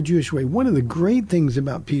in a very Jewish way. One of the great things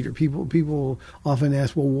about Peter, people often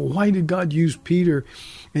ask, well, why did God use Peter?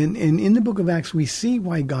 And in the book of Acts, we see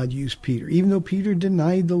why God used Peter. Even though Peter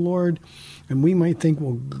denied the Lord, and we might think,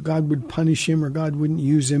 well, God would punish him or God wouldn't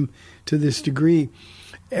use him to this degree.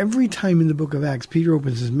 Every time in the book of Acts, Peter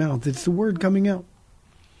opens his mouth, it's the word coming out.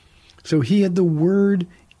 So he had the word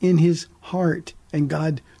in his heart, and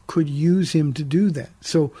God could use him to do that.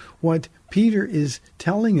 So what Peter is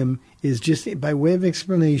telling him is, just by way of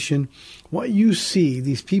explanation, what you see,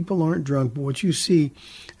 these people aren't drunk, but what you see,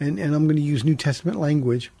 and I'm going to use New Testament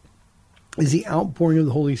language, is the outpouring of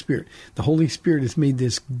the Holy Spirit. The Holy Spirit has made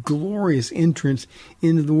this glorious entrance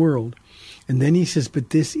into the world. And then he says, but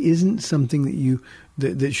this isn't something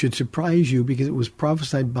that should surprise you, because it was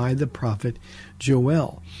prophesied by the prophet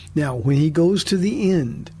Joel. Now, when he goes to the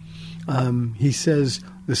end, he says,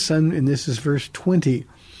 the sun, and this is verse 20,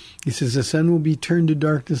 he says, the sun will be turned to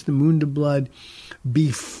darkness, the moon to blood,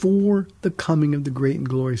 before the coming of the great and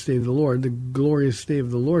glorious day of the Lord. The glorious day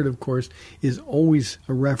of the Lord, of course, is always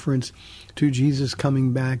a reference to Jesus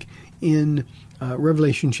coming back in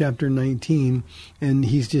Revelation chapter 19. And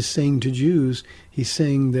he's just saying to Jews, he's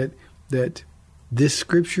saying that this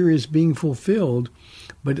scripture is being fulfilled,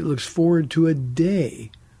 but it looks forward to a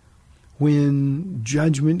day when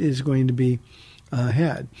judgment is going to be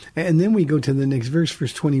had. And then we go to the next verse,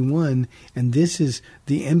 verse 21, and this is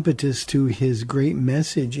the impetus to his great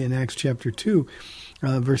message in Acts chapter 2.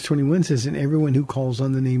 Verse 21 says, and everyone who calls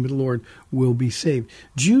on the name of the Lord will be saved.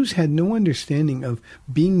 Jews had no understanding of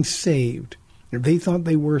being saved. They thought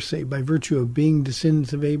they were saved by virtue of being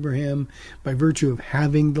descendants of Abraham, by virtue of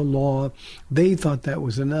having the law. They thought that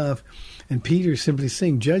was enough. And Peter's simply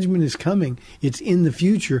saying, judgment is coming. It's in the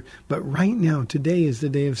future. But right now, today is the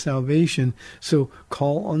day of salvation. So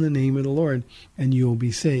call on the name of the Lord and you'll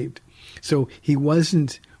be saved. So he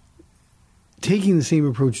wasn't taking the same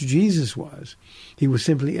approach Jesus was. He was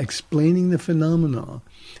simply explaining the phenomena.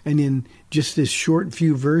 And in just this short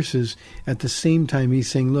few verses, at the same time, he's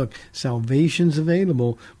saying, look, salvation's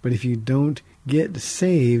available, but if you don't get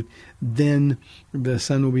saved, then the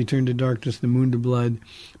sun will be turned to darkness, the moon to blood,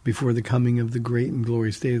 before the coming of the great and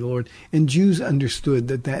glorious day of the Lord. And Jews understood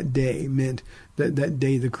that that day meant that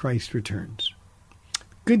day the Christ returns.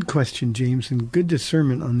 Good question, James, and good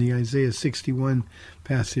discernment on the Isaiah 61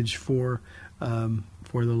 passage for the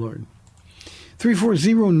Lord.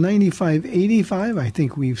 340-9585. I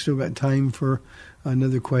think we've still got time for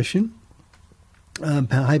another question.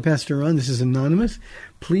 Hi, Pastor Ron. This is anonymous.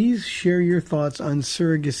 Please share your thoughts on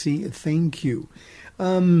surrogacy. Thank you.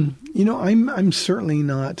 I'm certainly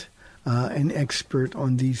not an expert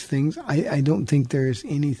on these things. I don't think there's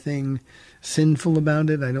anything sinful about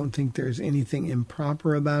it. I don't think there's anything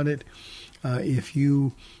improper about it. If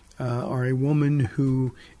you are a woman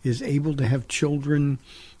who is able to have children,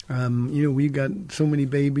 we've got so many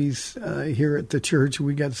babies here at the church.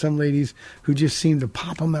 We got some ladies who just seem to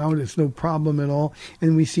pop them out. It's no problem at all.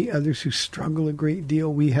 And we see others who struggle a great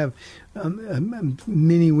deal. We have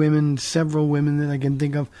many women, several women that I can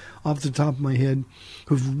think of off the top of my head,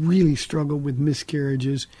 who've really struggled with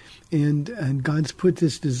miscarriages. And God's put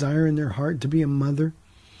this desire in their heart to be a mother.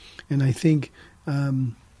 And I think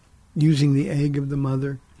using the egg of the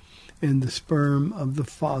mother and the sperm of the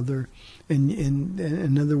father, and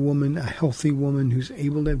another woman, a healthy woman who's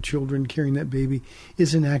able to have children, carrying that baby,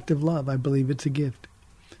 is an act of love. I believe it's a gift.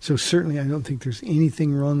 So certainly I don't think there's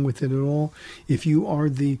anything wrong with it at all. If you are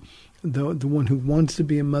the one who wants to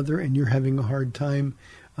be a mother and you're having a hard time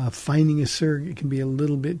finding a surrogate, it can be a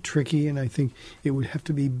little bit tricky, and I think it would have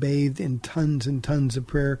to be bathed in tons and tons of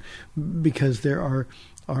prayer, because there are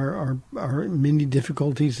many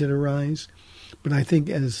difficulties that arise. But I think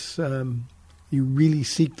as you really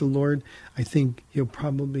seek the Lord, I think he'll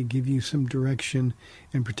probably give you some direction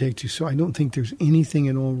and protect you. So I don't think there's anything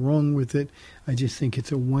at all wrong with it. I just think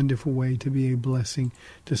it's a wonderful way to be a blessing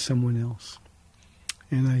to someone else.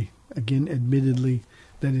 And I, again, admittedly,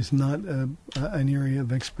 that is not an area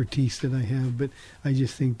of expertise that I have, but I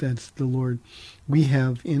just think that's the Lord. We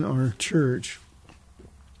have in our church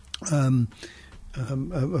a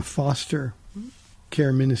foster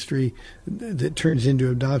care ministry that turns into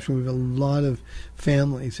adoption. We have a lot of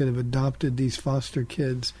families that have adopted these foster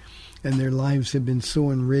kids, and their lives have been so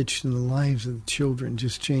enriched, and the lives of the children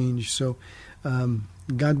just changed. So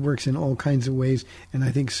God works in all kinds of ways, and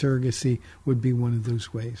I think surrogacy would be one of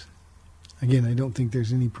those ways. Again, I don't think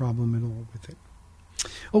there's any problem at all with it.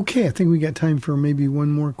 Okay, I think we got time for maybe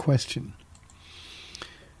one more question.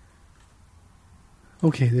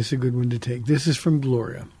 Okay, this is a good one to take. This is from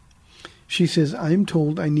Gloria. She says, I'm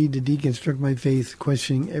told I need to deconstruct my faith,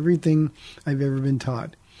 questioning everything I've ever been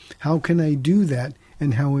taught. How can I do that,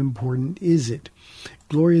 and how important is it?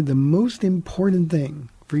 Gloria, the most important thing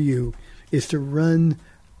for you is to run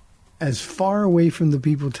as far away from the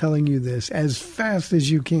people telling you this as fast as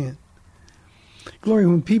you can. Gloria,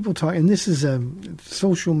 when people talk, and this is a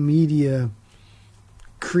social media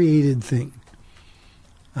created thing,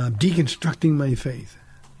 deconstructing my faith.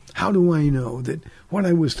 How do I know that what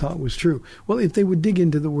I was taught was true? Well, if they would dig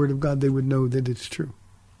into the Word of God, they would know that it's true.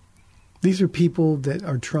 These are people that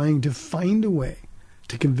are trying to find a way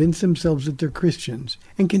to convince themselves that they're Christians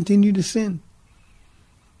and continue to sin.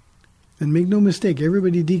 And make no mistake,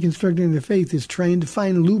 everybody deconstructing their faith is trying to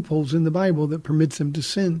find loopholes in the Bible that permits them to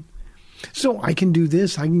sin. So I can do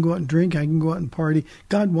this, I can go out and drink, I can go out and party.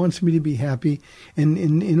 God wants me to be happy. And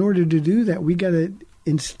in order to do that, we got to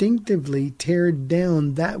instinctively tear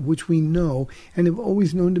down that which we know and have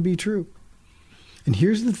always known to be true. And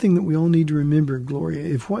here's the thing that we all need to remember, Gloria.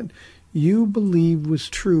 If what you believed was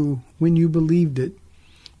true when you believed it,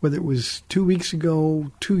 whether it was 2 weeks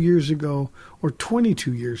ago, 2 years ago, or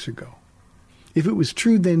 22 years ago, if it was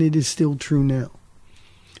true, then it is still true now.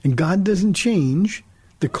 And God doesn't change.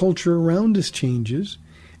 The culture around us changes,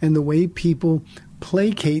 and the way people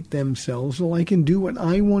placate themselves. Well, I can do what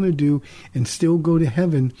I want to do and still go to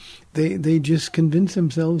heaven. They just convince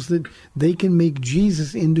themselves that they can make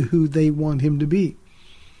Jesus into who they want him to be.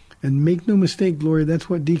 And make no mistake, Gloria, that's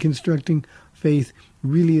what deconstructing faith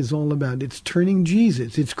really is all about. It's turning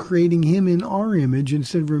Jesus. It's creating him in our image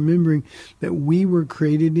instead of remembering that we were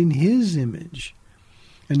created in his image.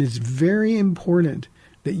 And it's very important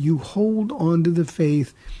that you hold on to the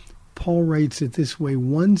faith. Paul writes it this way,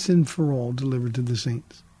 once and for all delivered to the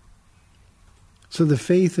saints. So the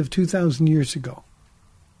faith of 2,000 years ago,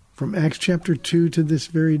 from Acts chapter 2 to this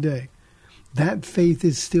very day, that faith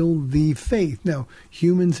is still the faith. Now,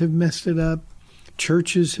 humans have messed it up.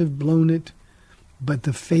 Churches have blown it. But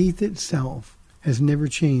the faith itself has never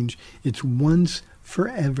changed. It's once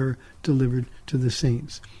forever delivered to the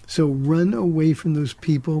saints. So run away from those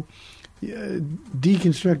people.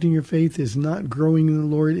 Deconstructing your faith is not growing in the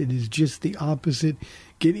Lord. It is just the opposite.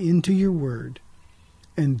 Get into your word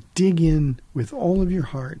and dig in with all of your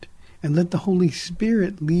heart and let the Holy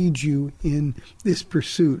Spirit lead you in this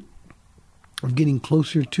pursuit of getting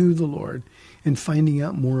closer to the Lord and finding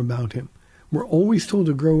out more about him. We're always told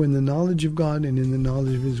to grow in the knowledge of God and in the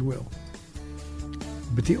knowledge of his will.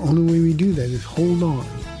 But the only way we do that is hold on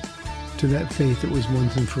to that faith that was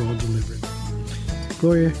once and for all delivered.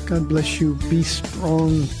 Gloria, God bless you. Be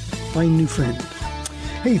strong. Find new friends.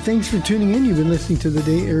 Hey, thanks for tuning in. You've been listening to The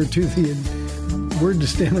Day Heir to the Word to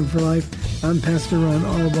Stand Up for Life. I'm Pastor Ron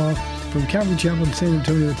Arbaugh from Calvary Chapel in San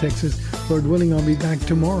Antonio, Texas. Lord willing, I'll be back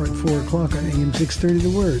tomorrow at 4 o'clock on AM 630 The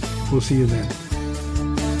Word. We'll see you then.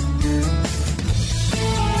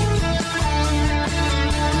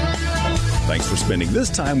 Thanks for spending this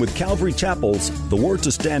time with Calvary Chapel's The Word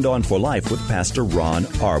to Stand On for Life with Pastor Ron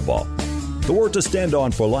Arbaugh. The Word to Stand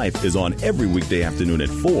On for Life is on every weekday afternoon at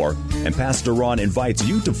 4, and Pastor Ron invites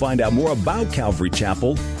you to find out more about Calvary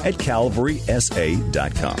Chapel at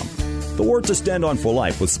calvarysa.com. The Word to Stand On for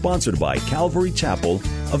Life was sponsored by Calvary Chapel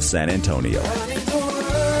of San Antonio.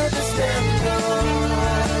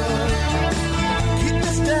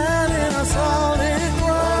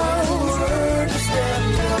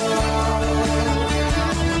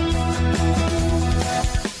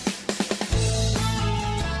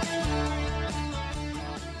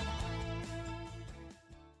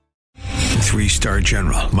 Three-star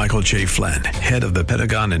General Michael J. Flynn, head of the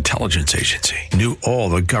Pentagon Intelligence Agency, knew all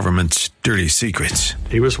the government's dirty secrets.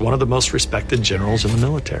 He was one of the most respected generals in the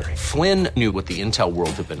military. Flynn knew what the intel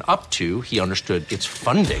world had been up to. He understood its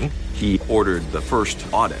funding. He ordered the first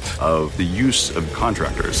audit of the use of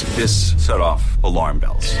contractors. This set off alarm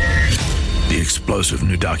bells. The explosive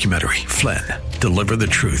new documentary, Flynn, Deliver the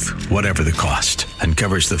Truth, Whatever the Cost,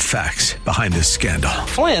 uncovers the facts behind this scandal.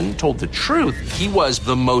 Flynn told the truth. He was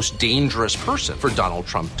the most dangerous person for Donald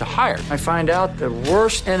Trump to hire. I find out the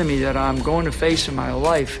worst enemy that I'm going to face in my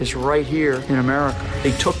life is right here in America.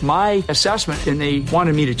 They took my assessment and they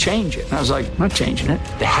wanted me to change it. And I was like, I'm not changing it.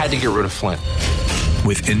 They had to get rid of Flynn.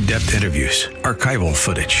 With in-depth interviews, archival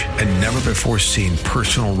footage, and never-before-seen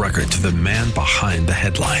personal records of the man behind the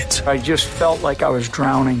headlines. I just felt like I was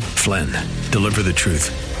drowning. Flynn, Deliver the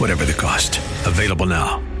Truth, Whatever the Cost. Available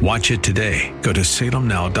now. Watch it today. Go to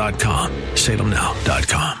salemnow.com.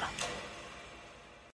 salemnow.com.